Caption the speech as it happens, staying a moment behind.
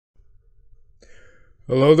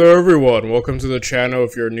Hello there everyone, welcome to the channel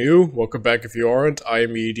if you're new, welcome back if you aren't. I am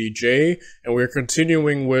EDJ, and we're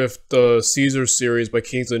continuing with the Caesar series by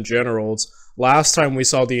Kings and Generals. Last time we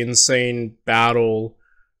saw the insane battle,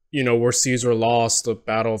 where Caesar lost, the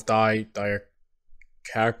Battle of Diacachi,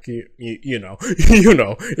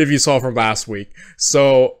 if you saw from last week.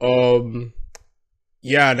 So,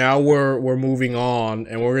 yeah, now we're moving on,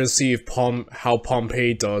 and we're gonna see if how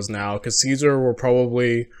Pompey does now, because Caesar will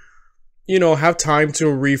probably have time to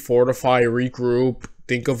refortify, regroup,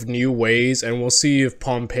 think of new ways, and we'll see if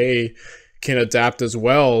Pompey can adapt as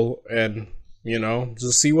well, and,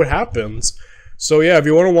 just see what happens. So yeah, if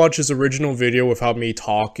you want to watch his original video without me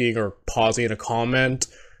talking or pausing a comment,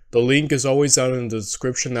 the link is always down in the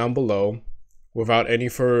description down below. Without any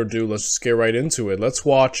further ado, let's just get right into it. Let's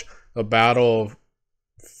watch the Battle of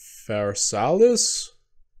Pharsalus?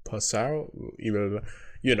 Let's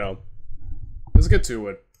get to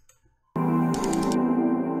it.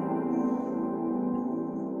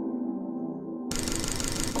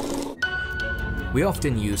 We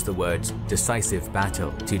often use the words decisive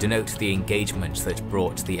battle to denote the engagement that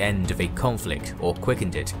brought the end of a conflict or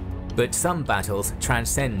quickened it, but some battles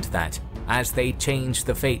transcend that as they change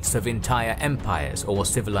the fates of entire empires or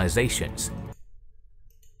civilizations.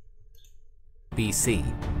 BC,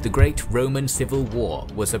 the Great Roman Civil War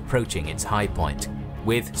was approaching its high point,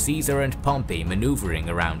 with Caesar and Pompey maneuvering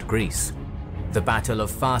around Greece. The Battle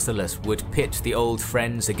of Pharsalus would pit the old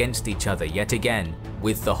friends against each other yet again,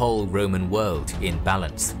 with the whole Roman world in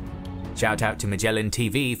balance. Shout out to Magellan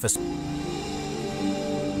TV for...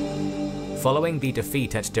 Following the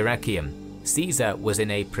defeat at Dyrrhachium, Caesar was in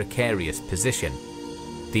a precarious position.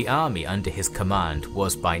 The army under his command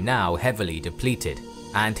was by now heavily depleted,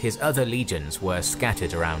 and his other legions were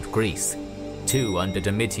scattered around Greece, 2 under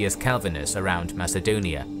Domitius Calvinus around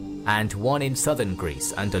Macedonia, and 1 in southern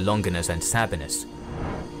Greece under Longinus and Sabinus.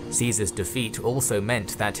 Caesar's defeat also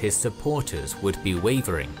meant that his supporters would be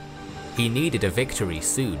wavering. He needed a victory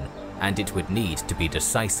soon, and it would need to be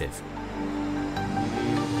decisive.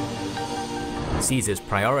 Caesar's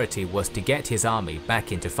priority was to get his army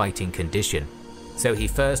back into fighting condition, so he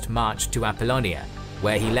first marched to Apollonia,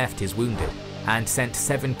 where he left his wounded, and sent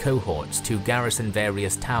 7 cohorts to garrison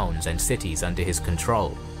various towns and cities under his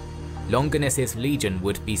control. Longinus's legion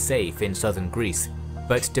would be safe in southern Greece,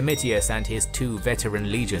 but Domitius and his 2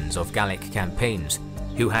 veteran legions of Gallic campaigns,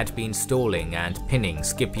 who had been stalling and pinning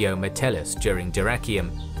Scipio Metellus during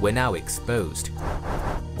Dyrrhachium, were now exposed.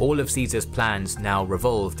 All of Caesar's plans now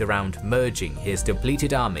revolved around merging his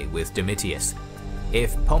depleted army with Domitius.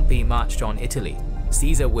 If Pompey marched on Italy,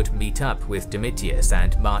 Caesar would meet up with Domitius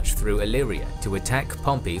and march through Illyria to attack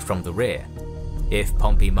Pompey from the rear. If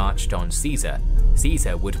Pompey marched on Caesar,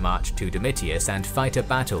 Caesar would march to Domitius and fight a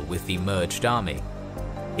battle with the merged army.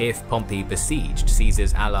 If Pompey besieged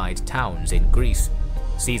Caesar's allied towns in Greece,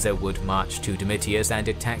 Caesar would march to Domitius and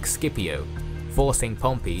attack Scipio, forcing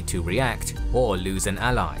Pompey to react or lose an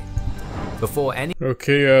ally. Before any...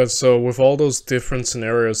 Okay, yeah, so with all those different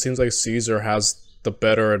scenarios, seems like Caesar has the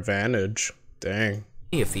better advantage. Dang.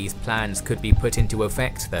 If these plans could be put into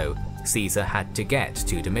effect though, Caesar had to get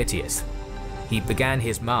to Domitius. He began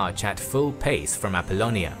his march at full pace from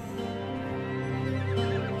Apollonia.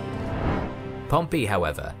 Pompey,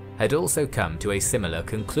 however, had also come to a similar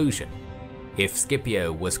conclusion. If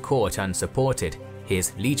Scipio was caught unsupported,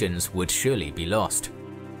 his legions would surely be lost.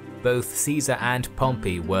 Both Caesar and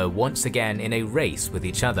Pompey were once again in a race with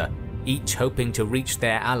each other, each hoping to reach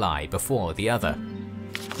their ally before the other.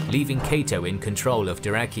 Leaving Cato in control of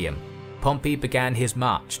Dyrrhachium, Pompey began his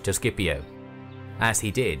march to Scipio. As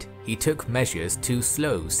he did, he took measures to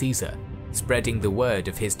slow Caesar, spreading the word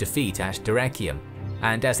of his defeat at Dyrrhachium,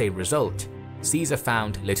 and as a result, Caesar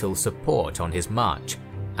found little support on his march,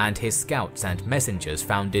 and his scouts and messengers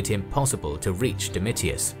found it impossible to reach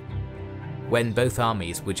Domitius. When both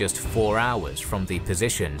armies were just 4 hours from the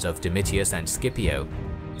positions of Domitius and Scipio,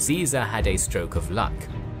 Caesar had a stroke of luck.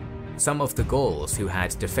 Some of the Gauls who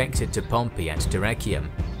had defected to Pompey at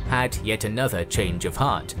Dyrrhachium had yet another change of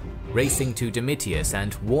heart, racing to Domitius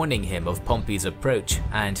and warning him of Pompey's approach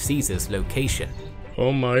and Caesar's location.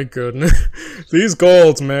 Oh my goodness. These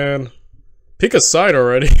Gauls, man. Pick a side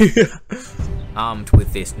already. Armed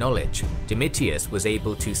with this knowledge, Domitius was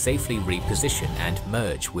able to safely reposition and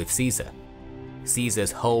merge with Caesar.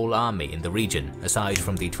 Caesar's whole army in the region, aside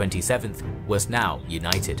from the 27th, was now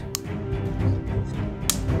united.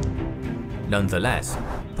 Nonetheless,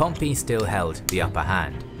 Pompey still held the upper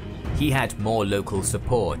hand. He had more local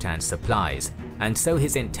support and supplies, and so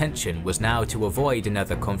his intention was now to avoid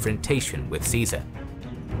another confrontation with Caesar.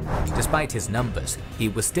 Despite his numbers, he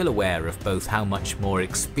was still aware of both how much more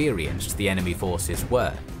experienced the enemy forces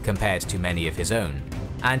were compared to many of his own,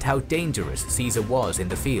 and how dangerous Caesar was in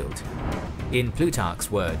the field. In Plutarch's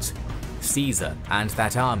words, Caesar and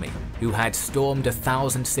that army, who had stormed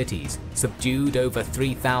 1,000 cities, subdued over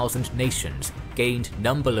 3,000 nations, gained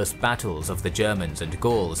numberless battles of the Germans and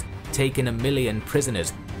Gauls, taken 1 million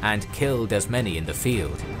prisoners, and killed as many in the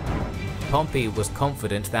field. Pompey was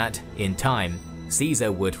confident that, in time,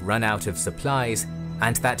 Caesar would run out of supplies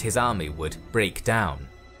and that his army would break down.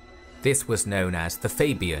 This was known as the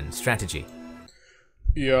Fabian strategy.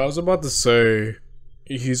 Yeah, I was about to say,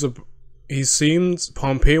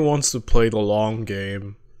 Pompey wants to play the long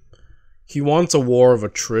game. He wants a war of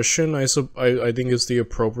attrition, I think is the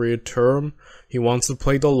appropriate term. He wants to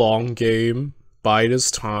play the long game, bide his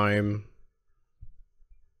time.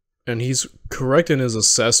 And he's correct in his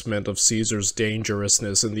assessment of Caesar's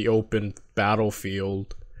dangerousness in the open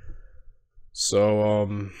battlefield.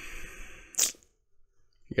 So,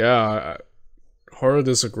 yeah, hard to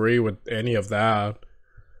disagree with any of that.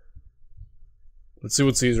 Let's see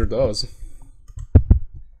what Caesar does.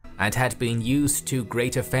 And had been used to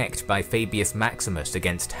great effect by Fabius Maximus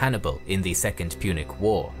against Hannibal in the Second Punic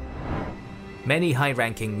War. Many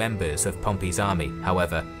high-ranking members of Pompey's army,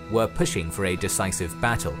 however, were pushing for a decisive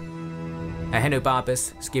battle.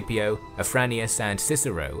 Ahenobarbus, Scipio, Afranius and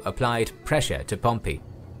Cicero applied pressure to Pompey,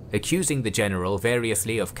 accusing the general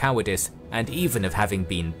variously of cowardice and even of having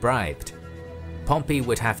been bribed. Pompey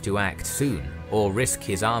would have to act soon, or risk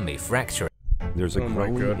his army fracturing. There's a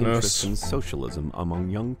growing interest in socialism among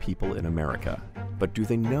young people in America, but do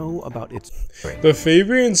they know about its... The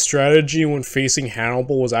Fabian strategy when facing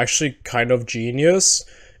Hannibal was actually kind of genius,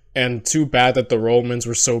 and too bad that the Romans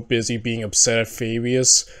were so busy being upset at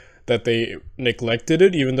Fabius that they neglected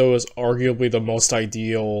it, even though it was arguably the most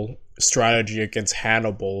ideal strategy against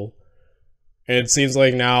Hannibal. And it seems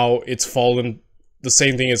like now it's fallen, the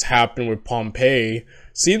same thing has happened with Pompey.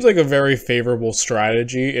 Seems like a very favorable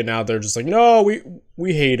strategy, and now they're just like, no,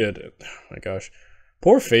 we hated it. Oh my gosh.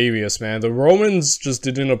 Poor Fabius, man. The Romans just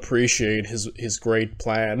didn't appreciate his great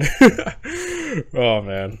plan. Oh,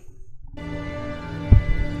 man.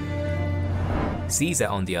 Caesar,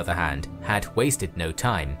 on the other hand, had wasted no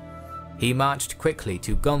time. He marched quickly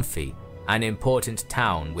to Gomphi, an important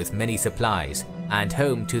town with many supplies, and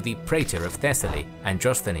home to the praetor of Thessaly,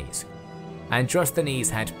 Androsthenes. Androsthenes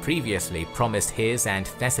had previously promised his and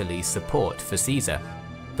Thessaly's support for Caesar,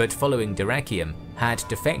 but following Dyrrachium had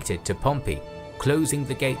defected to Pompey, closing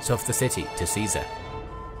the gates of the city to Caesar.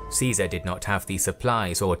 Caesar did not have the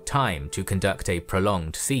supplies or time to conduct a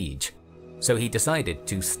prolonged siege, so he decided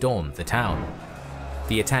to storm the town.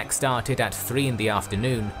 The attack started at 3 in the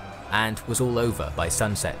afternoon and was all over by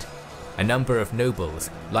sunset, a number of nobles,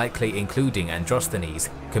 likely including Androsthenes,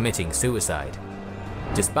 committing suicide.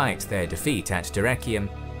 Despite their defeat at Dyrrachium,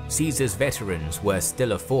 Caesar's veterans were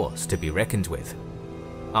still a force to be reckoned with.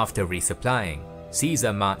 After resupplying,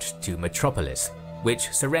 Caesar marched to Metropolis, which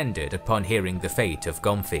surrendered upon hearing the fate of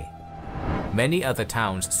Gomphi. Many other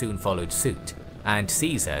towns soon followed suit, and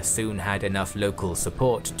Caesar soon had enough local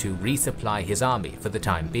support to resupply his army for the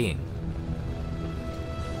time being.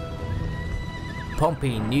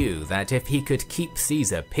 Pompey knew that if he could keep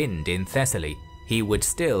Caesar pinned in Thessaly, he would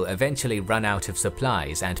still eventually run out of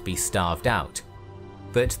supplies and be starved out.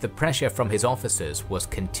 But the pressure from his officers was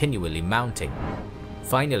continually mounting.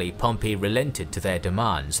 Finally, Pompey relented to their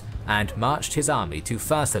demands and marched his army to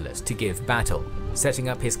Pharsalus to give battle, setting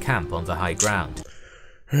up his camp on the high ground.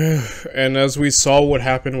 And as we saw what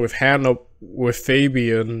happened with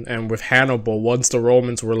Fabian and with Hannibal, once the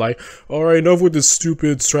Romans were like, alright, enough with this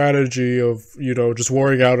stupid strategy of, you know, just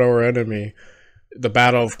worrying out our enemy, the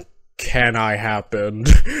Battle of Cannae happened,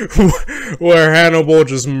 where Hannibal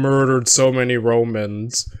just murdered so many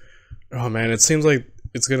Romans. Oh man, it seems like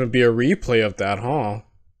it's gonna be a replay of that, huh?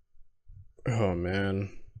 Oh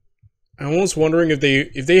man. I'm almost wondering if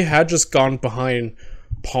they had just gone behind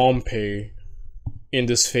Pompey in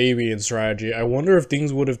this Fabian strategy, I wonder if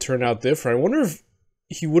things would have turned out different. I wonder if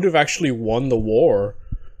he would have actually won the war.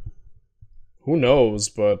 Who knows,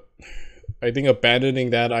 but I think abandoning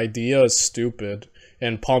that idea is stupid.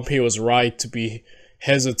 And Pompey was right to be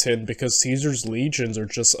hesitant because Caesar's legions are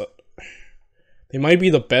just... they might be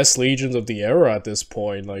the best legions of the era at this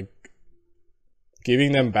point. Like,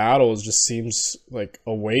 giving them battles just seems like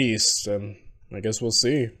a waste, and I guess we'll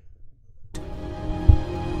see.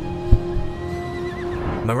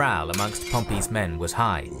 Morale amongst Pompey's men was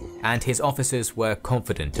high, and his officers were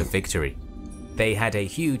confident of victory. They had a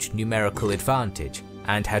huge numerical advantage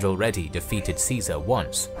and had already defeated Caesar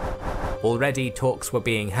once. Already talks were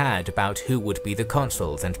being had about who would be the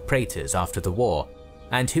consuls and praetors after the war,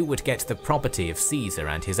 and who would get the property of Caesar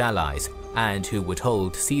and his allies, and who would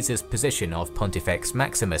hold Caesar's position of Pontifex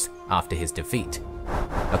Maximus after his defeat.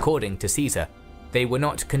 According to Caesar, they were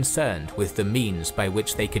not concerned with the means by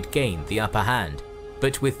which they could gain the upper hand,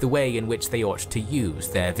 but with the way in which they ought to use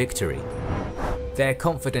their victory. Their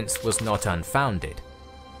confidence was not unfounded.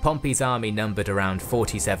 Pompey's army numbered around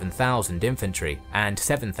 47,000 infantry and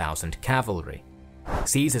 7,000 cavalry.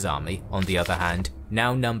 Caesar's army, on the other hand,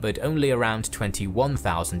 now numbered only around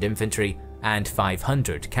 21,000 infantry and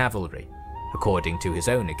 500 cavalry, according to his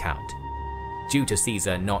own account. Due to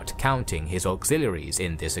Caesar not counting his auxiliaries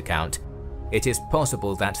in this account, it is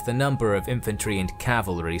possible that the number of infantry and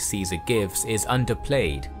cavalry Caesar gives is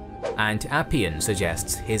underplayed, and Appian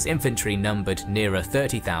suggests his infantry numbered nearer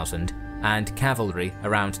 30,000 and cavalry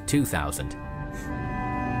around 2,000.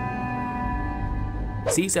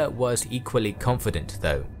 Caesar was equally confident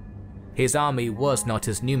though. His army was not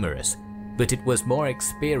as numerous, but it was more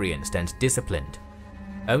experienced and disciplined.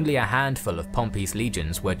 Only a handful of Pompey's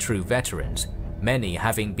legions were true veterans, many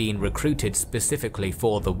having been recruited specifically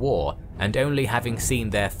for the war and only having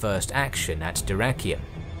seen their first action at Dyrrhachium.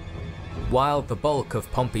 While the bulk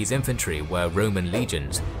of Pompey's infantry were Roman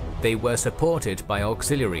legions, they were supported by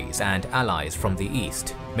auxiliaries and allies from the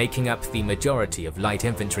east, making up the majority of light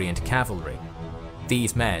infantry and cavalry.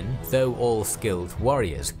 These men, though all skilled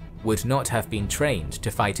warriors, would not have been trained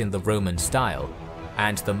to fight in the Roman style,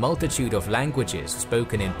 and the multitude of languages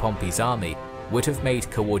spoken in Pompey's army would have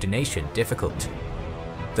made coordination difficult.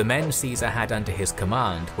 The men Caesar had under his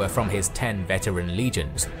command were from his 10 veteran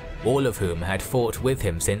legions, all of whom had fought with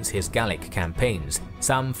him since his Gallic campaigns,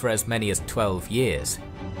 some for as many as 12 years.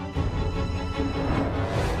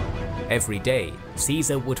 Every day,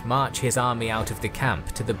 Caesar would march his army out of the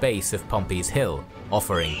camp to the base of Pompey's hill,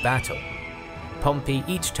 offering battle. Pompey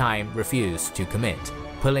each time refused to commit,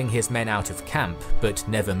 pulling his men out of camp but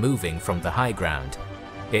never moving from the high ground.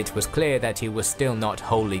 It was clear that he was still not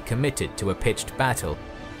wholly committed to a pitched battle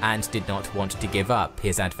and did not want to give up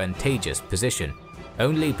his advantageous position,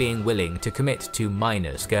 only being willing to commit to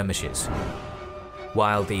minor skirmishes.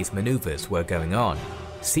 While these maneuvers were going on,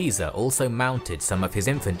 Caesar also mounted some of his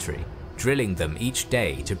infantry, drilling them each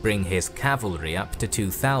day to bring his cavalry up to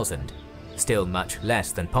 2,000, still much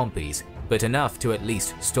less than Pompey's, but enough to at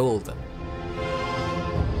least stall them.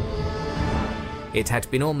 It had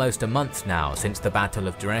been almost a month now since the Battle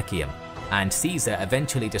of Dyrrhachium, and Caesar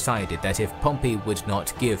eventually decided that if Pompey would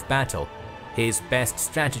not give battle, his best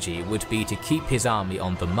strategy would be to keep his army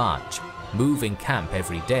on the march, moving camp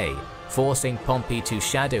every day, forcing Pompey to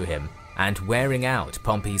shadow him and wearing out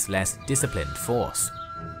Pompey's less disciplined force.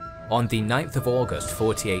 On the 9th of August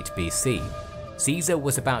 48 BC, Caesar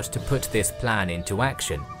was about to put this plan into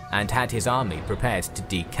action and had his army prepared to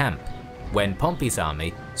decamp, when Pompey's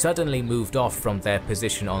army suddenly moved off from their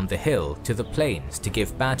position on the hill to the plains to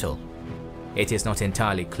give battle. It is not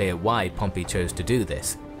entirely clear why Pompey chose to do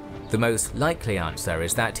this. The most likely answer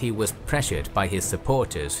is that he was pressured by his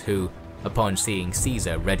supporters who, upon seeing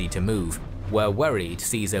Caesar ready to move, were worried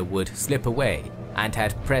Caesar would slip away and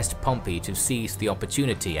had pressed Pompey to seize the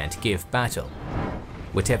opportunity and give battle.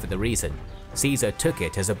 Whatever the reason, Caesar took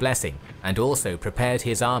it as a blessing and also prepared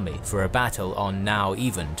his army for a battle on now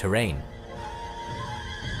even terrain.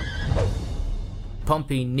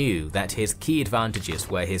 Pompey knew that his key advantages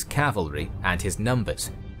were his cavalry and his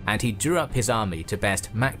numbers, and he drew up his army to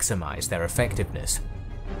best maximize their effectiveness.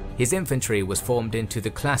 His infantry was formed into the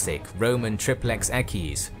classic Roman triplex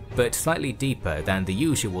equies, but slightly deeper than the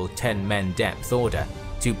usual 10-men depth order,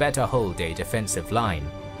 to better hold a defensive line.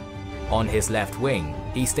 On his left wing,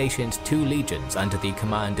 he stationed 2 legions under the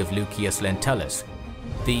command of Lucius Lentulus.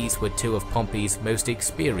 These were 2 of Pompey's most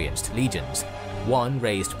experienced legions, one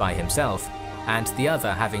raised by himself, and the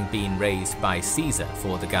other having been raised by Caesar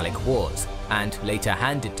for the Gallic Wars, and later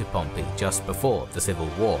handed to Pompey just before the Civil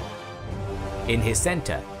War. In his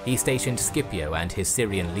centre, he stationed Scipio and his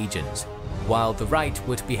Syrian legions, while the right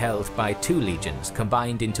would be held by 2 legions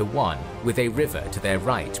combined into one, with a river to their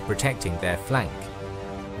right protecting their flank.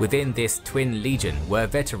 Within this twin legion were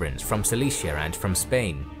veterans from Cilicia and from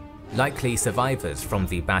Spain, likely survivors from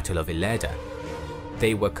the Battle of Ilerda.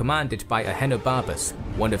 They were commanded by Ahenobarbus,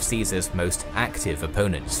 one of Caesar's most active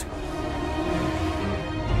opponents.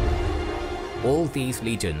 All these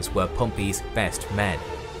legions were Pompey's best men.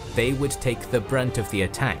 They would take the brunt of the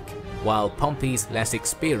attack, while Pompey's less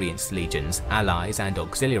experienced legions, allies and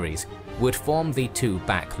auxiliaries would form the 2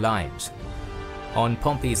 back lines. On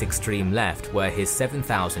Pompey's extreme left were his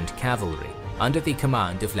 7,000 cavalry, under the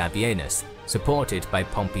command of Labienus, supported by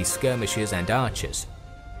Pompey's skirmishers and archers.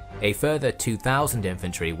 A further 2,000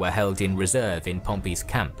 infantry were held in reserve in Pompey's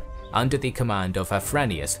camp, under the command of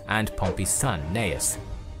Afranius and Pompey's son Gnaeus.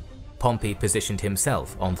 Pompey positioned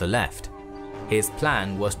himself on the left. His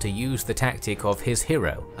plan was to use the tactic of his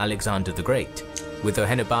hero, Alexander the Great. With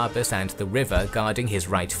Ahenobarbus and the river guarding his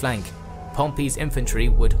right flank, Pompey's infantry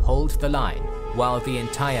would hold the line, while the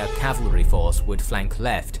entire cavalry force would flank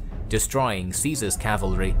left, destroying Caesar's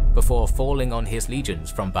cavalry before falling on his legions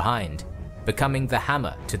from behind, becoming the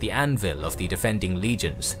hammer to the anvil of the defending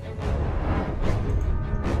legions.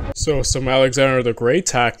 So some Alexander the Great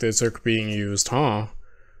tactics are being used, huh?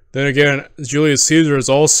 Then again, Julius Caesar is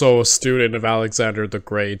also a student of Alexander the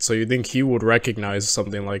Great, so you think he would recognize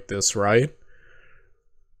something like this, right?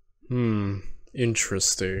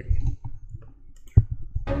 Interesting.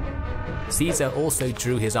 Caesar also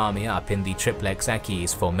drew his army up in the Triplex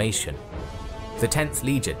Achilles formation. The 10th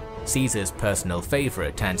Legion, Caesar's personal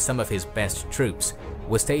favorite and some of his best troops,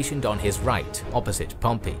 were stationed on his right, opposite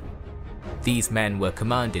Pompey. These men were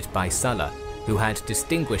commanded by Sulla, who had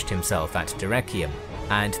distinguished himself at Dyrrhachium,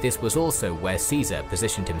 and this was also where Caesar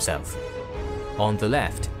positioned himself. On the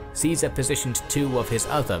left, Caesar positioned two of his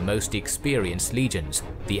other most experienced legions,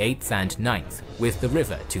 the 8th and 9th, with the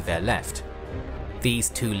river to their left. These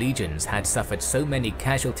two legions had suffered so many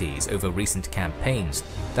casualties over recent campaigns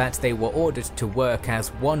that they were ordered to work as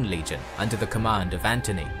one legion under the command of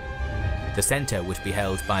Antony. The centre would be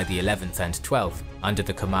held by the 11th and 12th under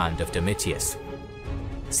the command of Domitius.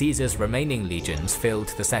 Caesar's remaining legions filled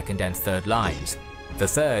the 2nd and 3rd lines, the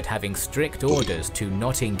 3rd having strict orders to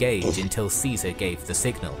not engage until Caesar gave the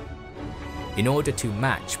signal. In order to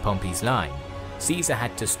match Pompey's line, Caesar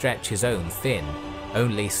had to stretch his own thin,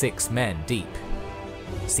 only 6 men deep.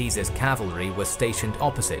 Caesar's cavalry was stationed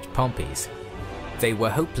opposite Pompey's. They were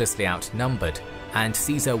hopelessly outnumbered, and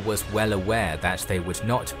Caesar was well aware that they would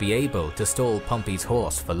not be able to stall Pompey's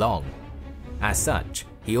horse for long. As such,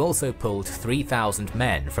 he also pulled 3,000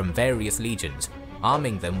 men from various legions,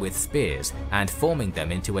 arming them with spears and forming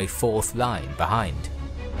them into a 4th line behind.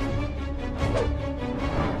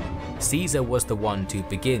 Caesar was the one to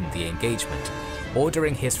begin the engagement,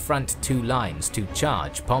 ordering his front 2 lines to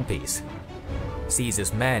charge Pompey's.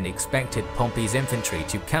 Caesar's men expected Pompey's infantry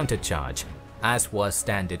to countercharge, as was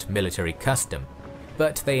standard military custom,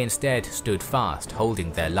 but they instead stood fast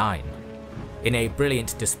holding their line. In a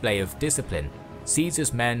brilliant display of discipline,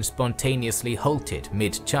 Caesar's men spontaneously halted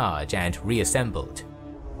mid-charge and reassembled.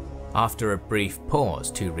 After a brief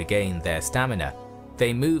pause to regain their stamina,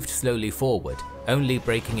 they moved slowly forward, only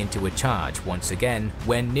breaking into a charge once again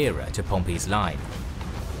when nearer to Pompey's line.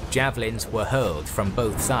 Javelins were hurled from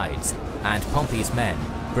both sides, and Pompey's men,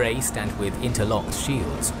 braced and with interlocked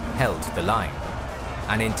shields, held the line.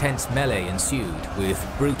 An intense melee ensued with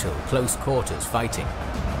brutal close-quarters fighting.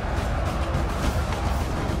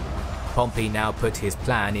 Pompey now put his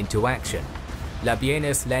plan into action.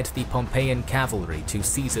 Labienus led the Pompeian cavalry to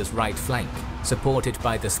Caesar's right flank, supported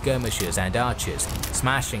by the skirmishers and archers,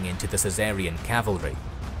 smashing into the Caesarian cavalry.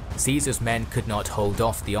 Caesar's men could not hold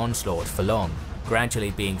off the onslaught for long,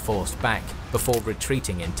 gradually being forced back before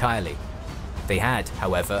retreating entirely. They had,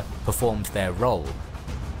 however, performed their role.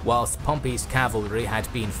 Whilst Pompey's cavalry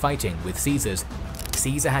had been fighting with Caesar's,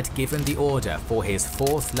 Caesar had given the order for his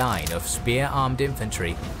 4th line of spear-armed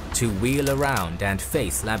infantry to wheel around and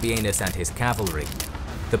face Labienus and his cavalry.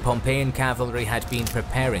 The Pompeian cavalry had been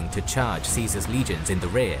preparing to charge Caesar's legions in the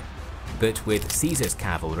rear, but with Caesar's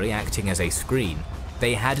cavalry acting as a screen,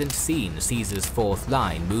 they hadn't seen Caesar's 4th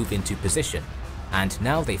line move into position, and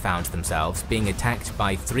now they found themselves being attacked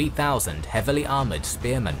by 3,000 heavily armoured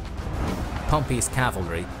spearmen. Pompey's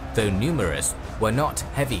cavalry, though numerous, were not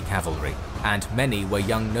heavy cavalry, and many were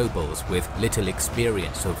young nobles with little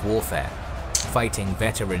experience of warfare. Fighting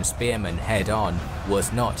veteran spearmen head-on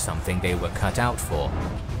was not something they were cut out for.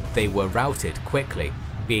 They were routed quickly,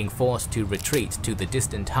 being forced to retreat to the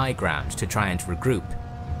distant high ground to try and regroup,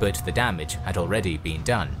 but the damage had already been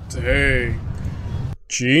done. Dang.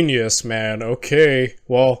 Genius, man. Okay.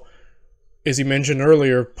 Well, as you mentioned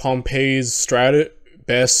earlier, Pompey's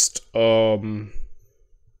best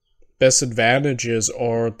advantages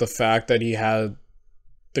are the fact that he had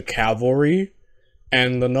the cavalry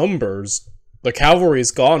and the numbers. The cavalry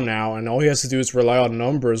is gone now, and all he has to do is rely on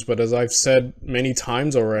numbers, but as I've said many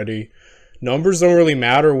times already, numbers don't really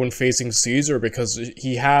matter when facing Caesar because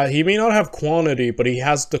he may not have quantity, but he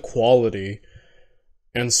has the quality.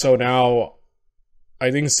 And so now,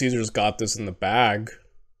 I think Caesar's got this in the bag.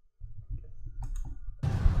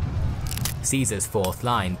 Caesar's 4th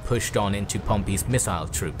line pushed on into Pompey's missile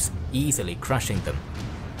troops, easily crushing them.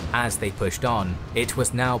 As they pushed on, it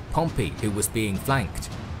was now Pompey who was being flanked.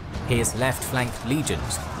 His left-flanked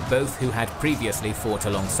legions, both who had previously fought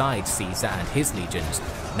alongside Caesar and his legions,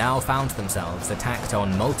 now found themselves attacked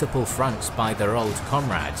on multiple fronts by their old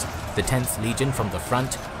comrades, the 10th Legion from the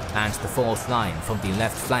front and the 4th Line from the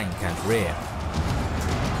left flank and rear.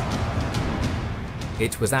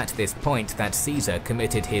 It was at this point that Caesar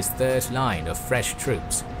committed his 3rd line of fresh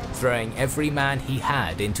troops, throwing every man he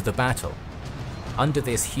had into the battle. Under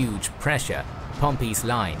this huge pressure, Pompey's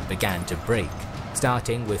line began to break,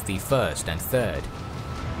 starting with the 1st and 3rd.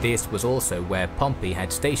 This was also where Pompey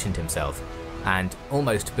had stationed himself, and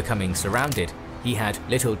almost becoming surrounded, he had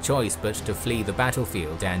little choice but to flee the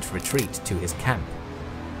battlefield and retreat to his camp.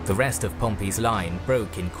 The rest of Pompey's line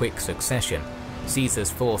broke in quick succession,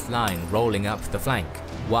 Caesar's 4th line rolling up the flank,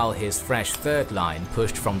 while his fresh 3rd line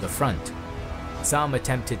pushed from the front. Some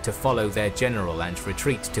attempted to follow their general and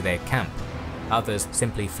retreat to their camp, others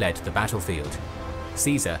simply fled the battlefield.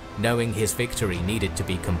 Caesar, knowing his victory needed to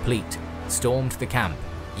be complete, stormed the camp,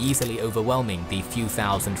 easily overwhelming the few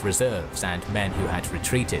thousand reserves and men who had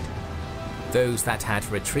retreated. Those that had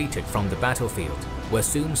retreated from the battlefield were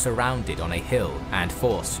soon surrounded on a hill and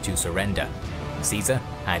forced to surrender. Caesar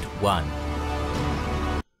had won.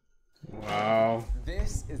 Wow.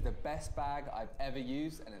 This is the best bag I've ever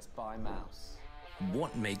used, and it's by Mouse.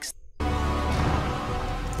 What makes...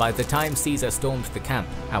 By the time Caesar stormed the camp,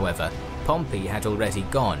 however, Pompey had already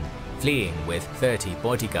gone, fleeing with 30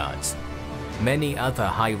 bodyguards. Many other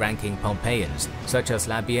high-ranking Pompeians, such as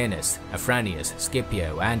Labienus, Afranius,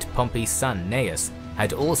 Scipio, and Pompey's son Gnaeus,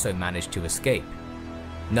 had also managed to escape.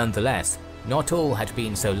 Nonetheless, not all had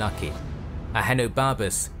been so lucky.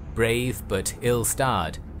 Ahenobarbus, brave but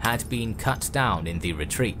ill-starred, had been cut down in the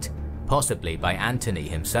retreat, possibly by Antony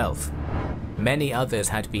himself. Many others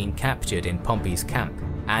had been captured in Pompey's camp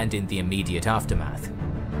and in the immediate aftermath.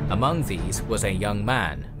 Among these was a young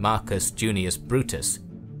man, Marcus Junius Brutus.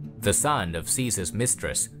 The son of Caesar's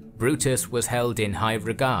mistress, Brutus was held in high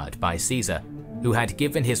regard by Caesar, who had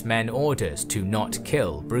given his men orders to not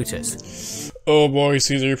kill Brutus. Oh boy,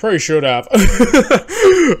 Caesar, you probably should have.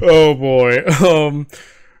 Oh boy.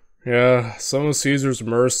 Yeah, some of Caesar's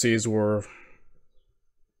mercies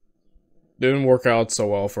didn't work out so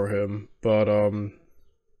well for him, but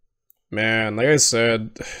man, like I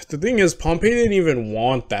said, the thing is, Pompey didn't even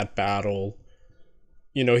want that battle.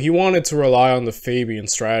 You know, he wanted to rely on the Fabian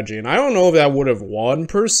strategy, and I don't know if that would have won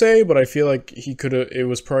per se, but I feel like he could have. It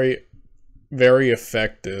was probably very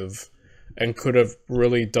effective and could have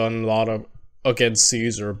really done a lot of against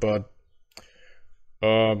Caesar, but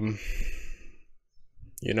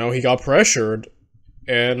you know, he got pressured,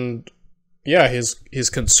 and yeah, his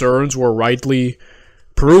concerns were rightly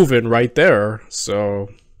proven right there. So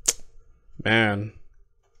man,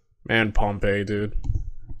 Pompey, dude.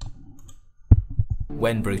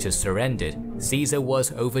 When Brutus surrendered, Caesar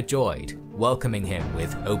was overjoyed, welcoming him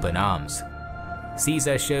with open arms.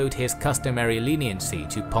 Caesar showed his customary leniency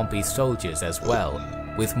to Pompey's soldiers as well,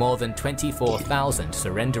 with more than 24,000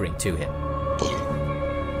 surrendering to him.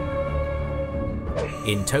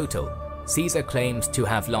 In total, Caesar claims to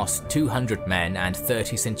have lost 200 men and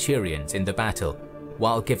 30 centurions in the battle,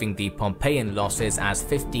 while giving the Pompeian losses as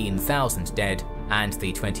 15,000 dead and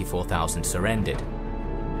the 24,000 surrendered.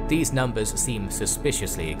 These numbers seem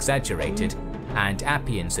suspiciously exaggerated, and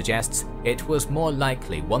Appian suggests it was more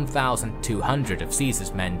likely 1,200 of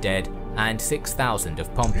Caesar's men dead and 6,000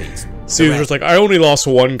 of Pompey's. Caesar's like, I only lost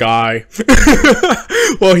one guy.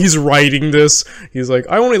 Well, he's writing this. He's like,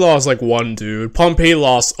 I only lost like one dude. Pompey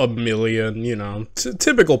lost 1,000,000, you know.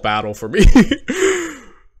 Typical battle for me.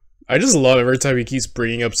 I just love every time he keeps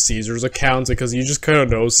bringing up Caesar's accounts, because you just kind of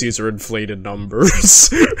know Caesar inflated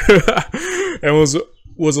numbers. And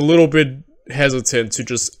was a little bit hesitant to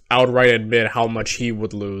just outright admit how much he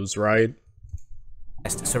would lose, right?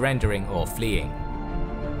 Surrendering or fleeing.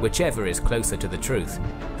 Whichever is closer to the truth,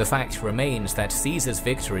 the fact remains that Caesar's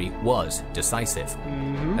victory was decisive.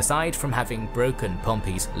 Aside from having broken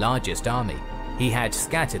Pompey's largest army, he had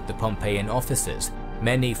scattered the Pompeian officers,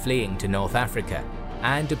 many fleeing to North Africa,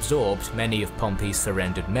 and absorbed many of Pompey's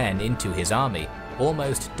surrendered men into his army,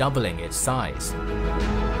 almost doubling its size.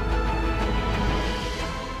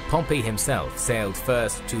 Pompey himself sailed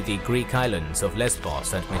first to the Greek islands of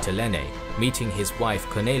Lesbos and Mytilene, meeting his wife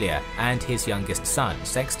Cornelia and his youngest son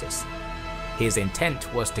Sextus. His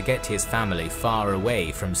intent was to get his family far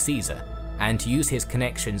away from Caesar and use his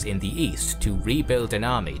connections in the east to rebuild an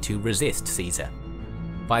army to resist Caesar.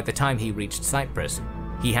 By the time he reached Cyprus,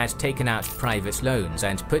 he had taken out private loans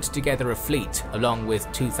and put together a fleet along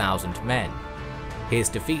with 2,000 men. His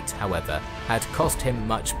defeat, however, had cost him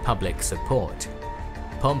much public support.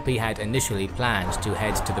 Pompey had initially planned to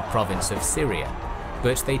head to the province of Syria,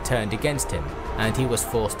 but they turned against him and he was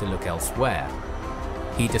forced to look elsewhere.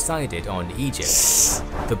 He decided on Egypt.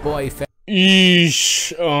 The boy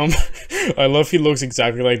Eesh. I love he looks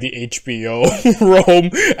exactly like the HBO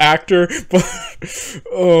Rome actor, but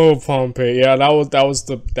oh, Pompey. Yeah,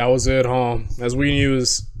 that was it, huh? As we knew,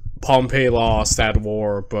 Pompey lost that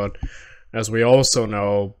war, but as we also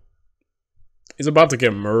know, he's about to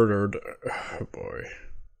get murdered. Oh, boy.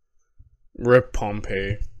 Rip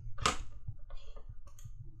Pompey.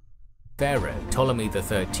 Pharaoh Ptolemy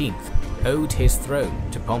XIII owed his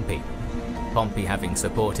throne to Pompey. Pompey having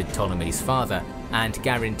supported Ptolemy's father and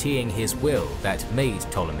guaranteeing his will that made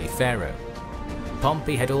Ptolemy pharaoh.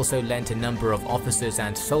 Pompey had also lent a number of officers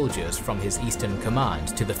and soldiers from his eastern command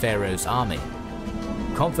to the pharaoh's army.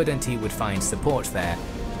 Confident he would find support there,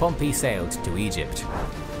 Pompey sailed to Egypt.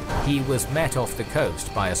 He was met off the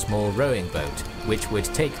coast by a small rowing boat which would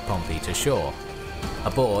take Pompey to shore.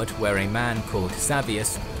 Aboard were a man called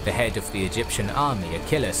Savius, the head of the Egyptian army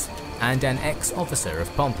Achillas, and an ex-officer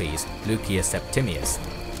of Pompey's, Lucius Septimius.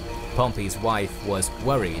 Pompey's wife was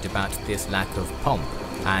worried about this lack of pomp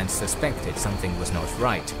and suspected something was not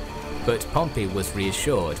right, but Pompey was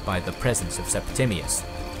reassured by the presence of Septimius.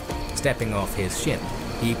 Stepping off his ship,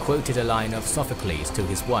 he quoted a line of Sophocles to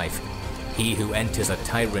his wife, "He who enters a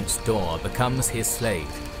tyrant's door becomes his slave,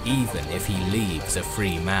 even if he leaves a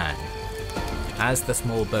free man." As the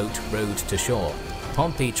small boat rowed to shore,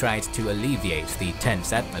 Pompey tried to alleviate the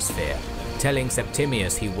tense atmosphere, telling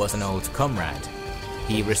Septimius he was an old comrade.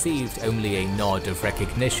 He received only a nod of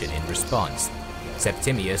recognition in response.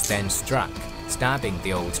 Septimius then struck, stabbing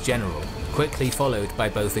the old general, quickly followed by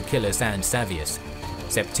both Achillas and Savius.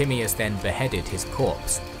 Septimius then beheaded his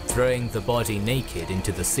corpse, throwing the body naked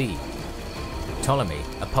into the sea. Ptolemy,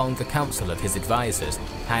 upon the counsel of his advisors,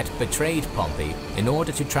 had betrayed Pompey in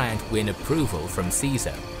order to try and win approval from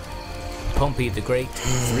Caesar. Pompey the Great...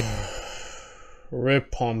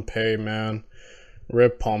 Rip Pompey, man.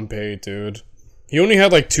 Rip Pompey, dude. He only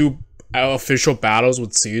had like 2 official battles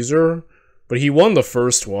with Caesar, but he won the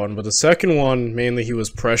first one, but the second one, mainly he was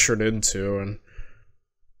pressured into, and...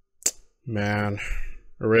 Man.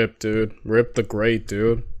 Rip, dude. Rip the Great,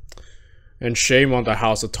 dude. And shame on the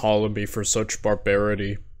House of Ptolemy for such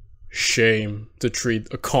barbarity. Shame to treat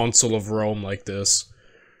a consul of Rome like this.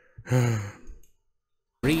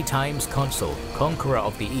 3 times consul, conqueror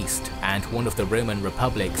of the East, and one of the Roman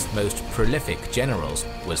Republic's most prolific generals,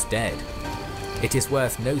 was dead. It is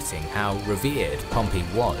worth noting how revered Pompey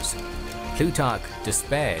was. Plutarch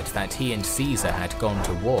despaired that he and Caesar had gone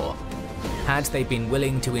to war. Had they been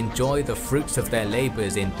willing to enjoy the fruits of their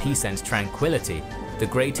labours in peace and tranquility, the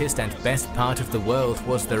greatest and best part of the world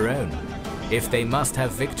was their own. If they must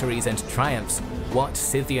have victories and triumphs, what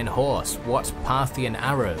Scythian horse, what Parthian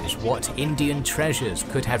arrows, what Indian treasures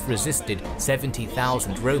could have resisted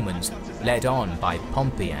 70,000 Romans led on by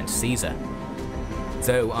Pompey and Caesar?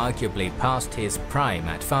 Though arguably past his prime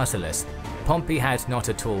at Pharsalus, Pompey had not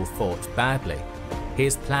at all fought badly.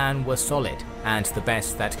 His plan was solid and the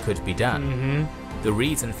best that could be done. The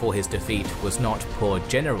reason for his defeat was not poor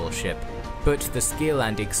generalship, but the skill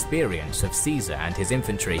and experience of Caesar and his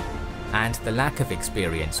infantry, and the lack of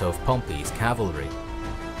experience of Pompey's cavalry.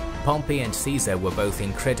 Pompey and Caesar were both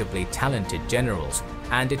incredibly talented generals,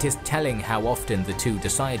 and it is telling how often the two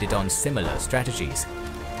decided on similar strategies.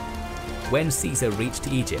 When Caesar reached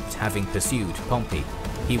Egypt having pursued Pompey,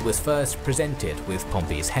 he was first presented with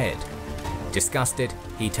Pompey's head. Disgusted,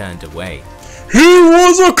 he turned away. He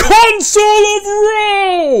was a consul of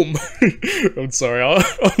Rome! I'm sorry,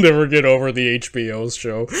 I'll never get over the HBO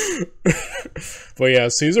show. But yeah,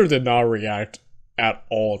 Caesar did not react at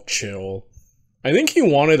all chill. I think he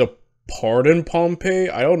wanted to pardon Pompey.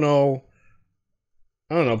 I don't know.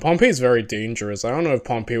 Pompey's very dangerous. I don't know if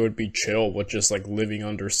Pompey would be chill with just like living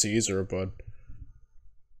under Caesar, but...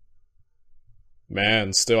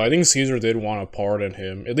 Man, still, I think Caesar did want to pardon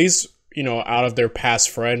him. At least, you know, out of their past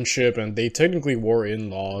friendship, and they technically were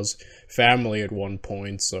in-laws, family at one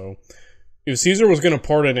point, so... If Caesar was going to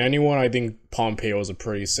pardon anyone, I think Pompey was a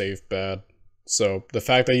pretty safe bet. So, the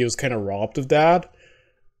fact that he was kind of robbed of that,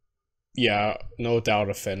 yeah, no doubt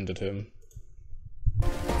offended him.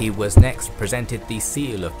 He was next presented the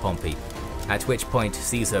seal of Pompey, at which point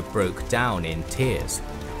Caesar broke down in tears.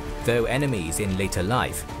 Though enemies in later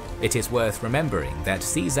life, it is worth remembering that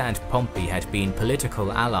Caesar and Pompey had been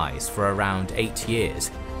political allies for around 8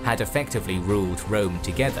 years, had effectively ruled Rome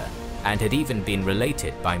together, and had even been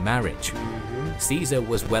related by marriage. Caesar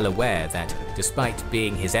was well aware that, despite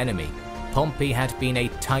being his enemy, Pompey had been a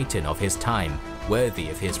titan of his time, worthy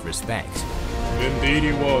of his respect. Indeed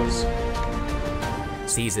he was.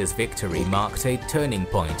 Caesar's victory marked a turning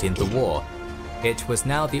point in the war. It was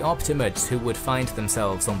now the Optimates who would find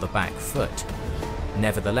themselves on the back foot.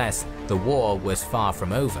 Nevertheless, the war was far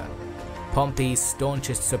from over. Pompey's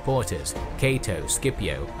staunchest supporters, Cato,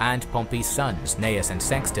 Scipio, and Pompey's sons, Gnaeus and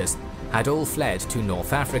Sextus, had all fled to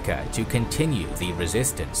North Africa to continue the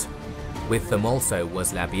resistance. With them also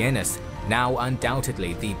was Labienus, now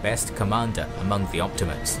undoubtedly the best commander among the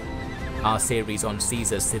Optimates. Our series on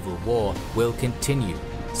Caesar's civil war will continue,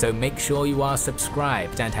 so make sure you are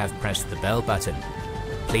subscribed and have pressed the bell button.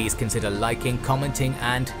 Please consider liking, commenting,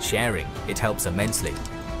 and sharing. It helps immensely.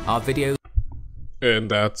 Our videos... And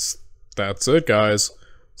that's it, guys.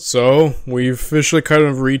 So, we've officially kind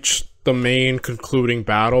of reached the main concluding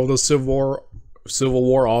battle of the Civil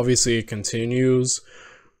War. Obviously, it continues.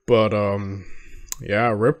 But,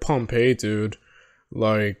 yeah, rip Pompey, dude.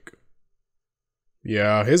 Like,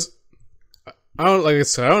 yeah, like I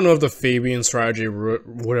said, I don't know if the Fabian strategy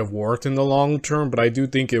would have worked in the long term, but I do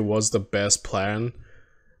think it was the best plan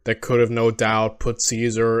that could have no doubt put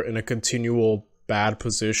Caesar in a continual bad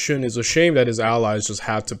position. It's a shame that his allies just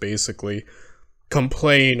had to basically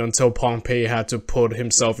complain until Pompey had to put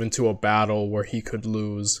himself into a battle where he could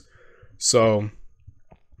lose. So,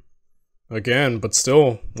 again, but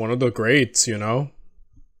still, one of the greats, you know?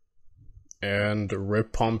 And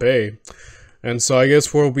rip Pompey. And so I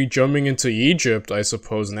guess we'll be jumping into Egypt, I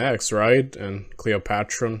suppose, next, right? And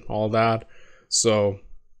Cleopatra, all that. So,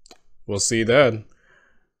 we'll see then.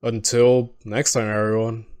 Until next time,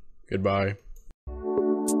 everyone. Goodbye.